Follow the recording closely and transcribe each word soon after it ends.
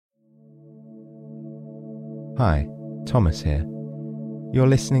Hi, Thomas here. You're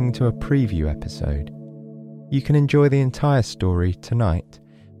listening to a preview episode. You can enjoy the entire story tonight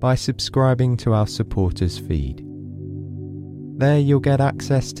by subscribing to our supporters feed. There you'll get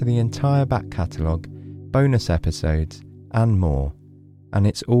access to the entire back catalogue, bonus episodes, and more, and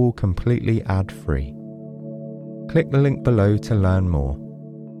it's all completely ad-free. Click the link below to learn more.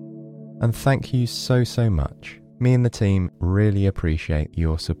 And thank you so much. Me and the team really appreciate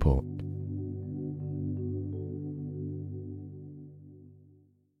your support.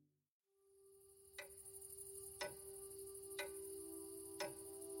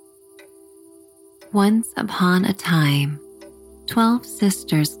 Once upon a time, 12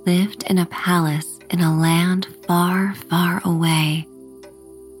 sisters lived in a palace in a land far, far away.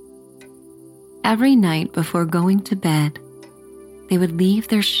 Every night before going to bed, they would leave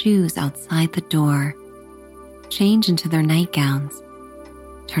their shoes outside the door, change into their nightgowns,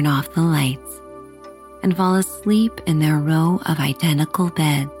 turn off the lights, and fall asleep in their row of identical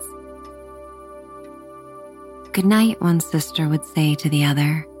beds. "Good night," one sister would say to the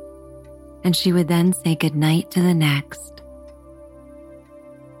other, and she would then say goodnight to the next.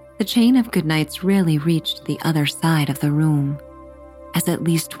 The chain of goodnights rarely reached the other side of the room, as at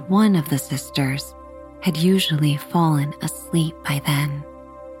least one of the sisters had usually fallen asleep by then.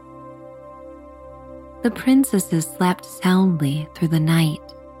 The princesses slept soundly through the night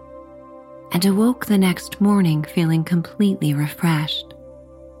and awoke the next morning feeling completely refreshed.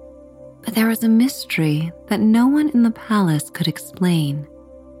 But there was a mystery that no one in the palace could explain.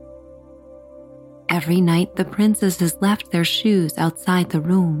 Every night the princesses left their shoes outside the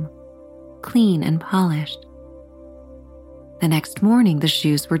room, clean and polished. The next morning the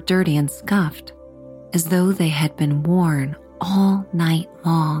shoes were dirty and scuffed, as though they had been worn all night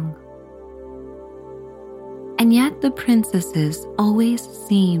long. And yet the princesses always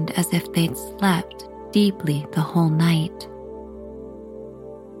seemed as if they'd slept deeply the whole night.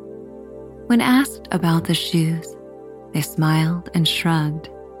 When asked about the shoes, they smiled and shrugged,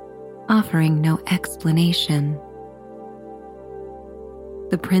 offering no explanation.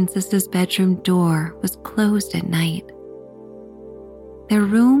 The princess's bedroom door was closed at night. Their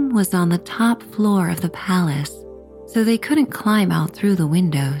room was on the top floor of the palace, so they couldn't climb out through the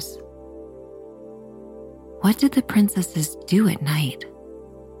windows. What did the princesses do at night?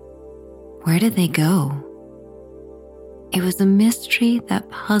 Where did they go? It was a mystery that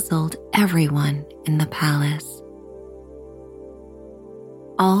puzzled everyone in the palace.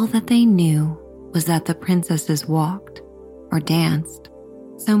 All that they knew was that the princesses walked or danced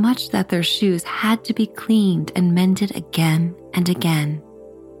so much that their shoes had to be cleaned and mended again and again.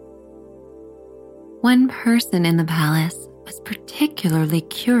 One person in the palace was particularly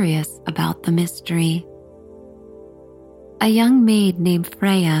curious about the mystery. A young maid named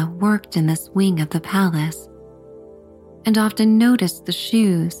Freya worked in this wing of the palace and often noticed the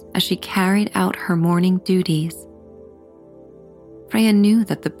shoes as she carried out her morning duties. Freya knew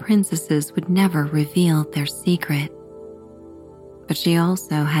that the princesses would never reveal their secret, but she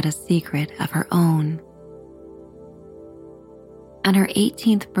also had a secret of her own. On her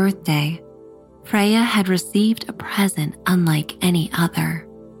 18th birthday, Freya had received a present unlike any other.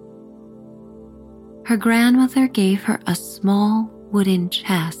 Her grandmother gave her a small wooden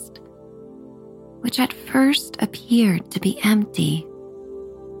chest, which at first appeared to be empty.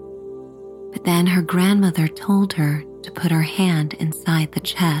 But then her grandmother told her to put her hand inside the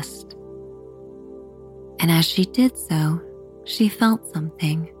chest. And as she did so, she felt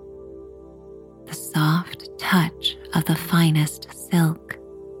something. The soft touch of the finest silk.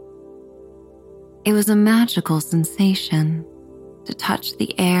 It was a magical sensation to touch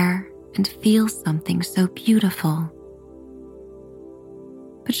the air and feel something so beautiful.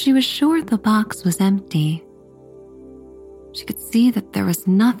 But she was sure the box was empty. She could see that there was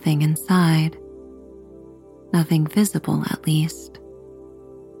nothing inside. Nothing visible, at least.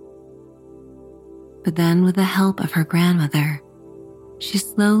 But then, with the help of her grandmother, she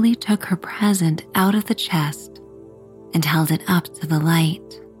slowly took her present out of the chest and held it up to the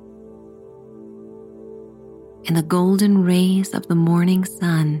light. In the golden rays of the morning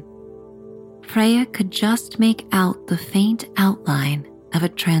sun, Freya could just make out the faint outline of a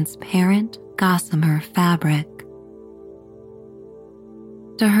transparent gossamer fabric.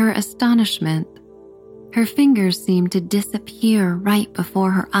 To her astonishment, her fingers seemed to disappear right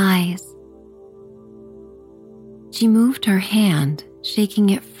before her eyes. She moved her hand,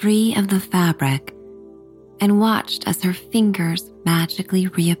 shaking it free of the fabric, and watched as her fingers magically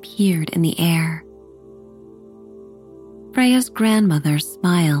reappeared in the air. Freya's grandmother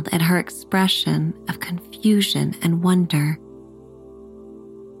smiled at her expression of confusion and wonder.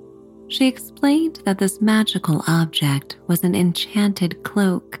 she explained that this magical object was an enchanted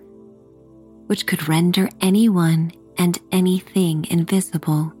cloak, which could render anyone and anything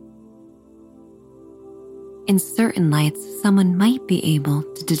invisible. In certain lights, someone might be able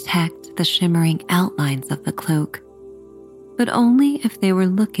to detect the shimmering outlines of the cloak, but only if they were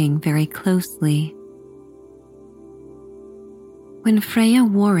looking very closely. When Freya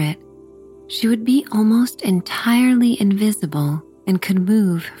wore it, she would be almost entirely invisible and could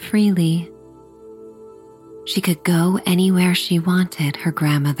move freely. She could go anywhere she wanted, her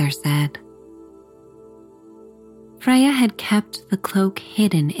grandmother said. Freya had kept the cloak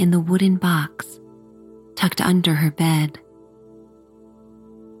hidden in the wooden box, tucked under her bed.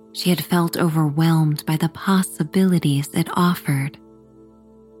 She had felt overwhelmed by the possibilities it offered,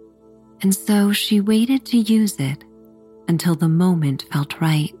 and so she waited to use it until the moment felt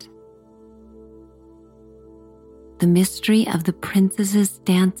right. The mystery of the princess's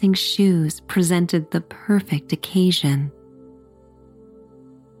dancing shoes presented the perfect occasion.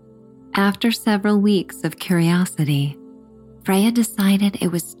 After several weeks of curiosity, Freya decided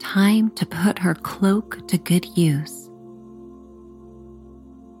it was time to put her cloak to good use.